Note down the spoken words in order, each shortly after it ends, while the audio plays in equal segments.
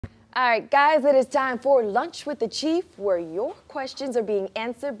All right, guys, it is time for Lunch with the Chief, where your questions are being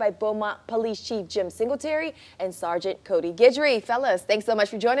answered by Beaumont Police Chief Jim Singletary and Sergeant Cody Guidry. Fellas, thanks so much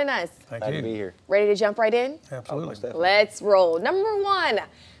for joining us. Thank you. Glad to be here. Ready to jump right in? Absolutely. Let's roll. Number one,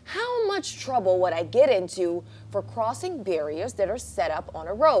 how much trouble would I get into for crossing barriers that are set up on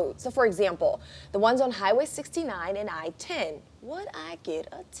a road? So, for example, the ones on Highway 69 and I-10. Would I get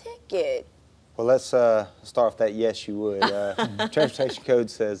a ticket? Well, let's start off that yes, you would. Transportation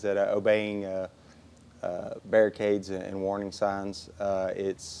Code says that obeying barricades and warning signs,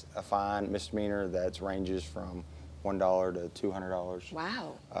 it's a fine misdemeanor that ranges from $1 to $200.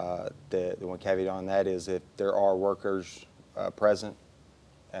 Wow. The one caveat on that is if there are workers present,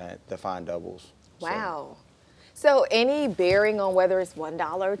 the fine doubles. Wow. So any bearing on whether it's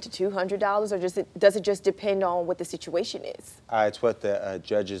 $1 to $200, or does it just depend on what the situation is? It's what the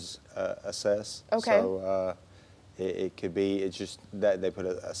judges assess. Okay. So it could be, it's just that they put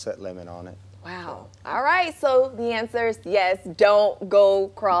a set limit on it. Wow. All right, so the answer is yes, don't go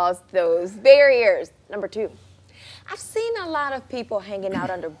cross those barriers. Number two, I've seen a lot of people hanging out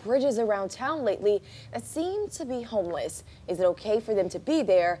under bridges around town lately that seem to be homeless. Is it okay for them to be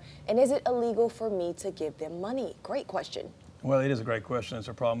there? And is it illegal for me to give them money? Great question. Well, it is a great question. It's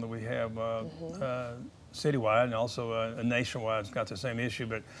a problem that we have citywide and also nationwide. It's got the same issue.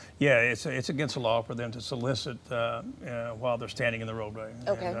 But yeah, it's against the law for them to solicit while they're standing in the roadway.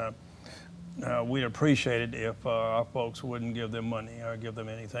 Okay. And, we'd appreciate it if our folks wouldn't give them money or give them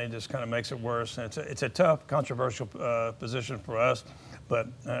anything. It just kind of makes it worse. And it's a tough, controversial position for us. But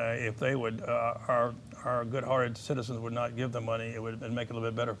if they would, our good-hearted citizens would not give them money, it would make it a little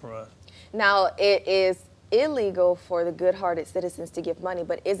bit better for us. Now, it is illegal for the good-hearted citizens to give money,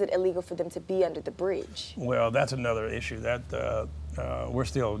 but is it illegal for them to be under the bridge? Well, that's another issue. That we're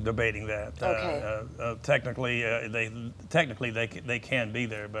still debating that. Okay. Technically, they can be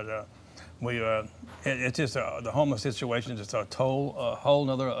there, but it's just the homeless situation is just a whole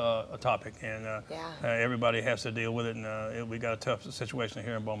nother topic, and everybody has to deal with it. And we got a tough situation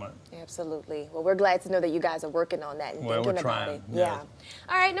here in Beaumont. Absolutely. Well, we're glad to know that you guys are working on that and thinking about it. Yeah.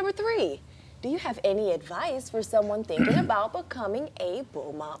 All right, number three. Do you have any advice for someone thinking about becoming a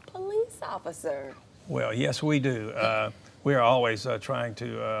Beaumont police officer? Well, yes, we do. We are always trying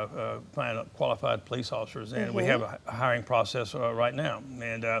to find qualified police officers, and we have a hiring process right now.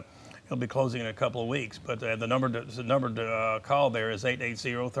 And it'll be closing in a couple of weeks, but the number to call there is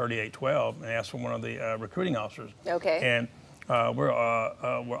 880-3812 and ask for one of the recruiting officers. Okay. And we're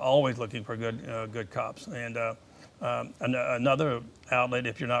always looking for good cops. And another outlet,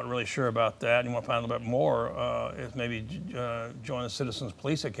 if you're not really sure about that and you want to find a little bit more, is maybe join the Citizens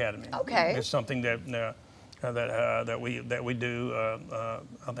Police Academy. Okay. It's something that we do,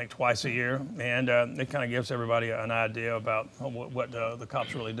 I think, twice a year, and it kind of gives everybody an idea about what the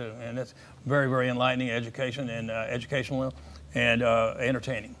cops really do, and it's very, very enlightening, educational, and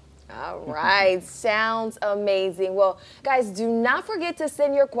entertaining. All right, sounds amazing. Well, guys, do not forget to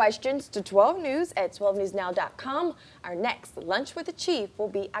send your questions to 12news at 12newsnow.com. Our next Lunch with the Chief will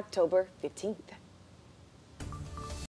be October 15th.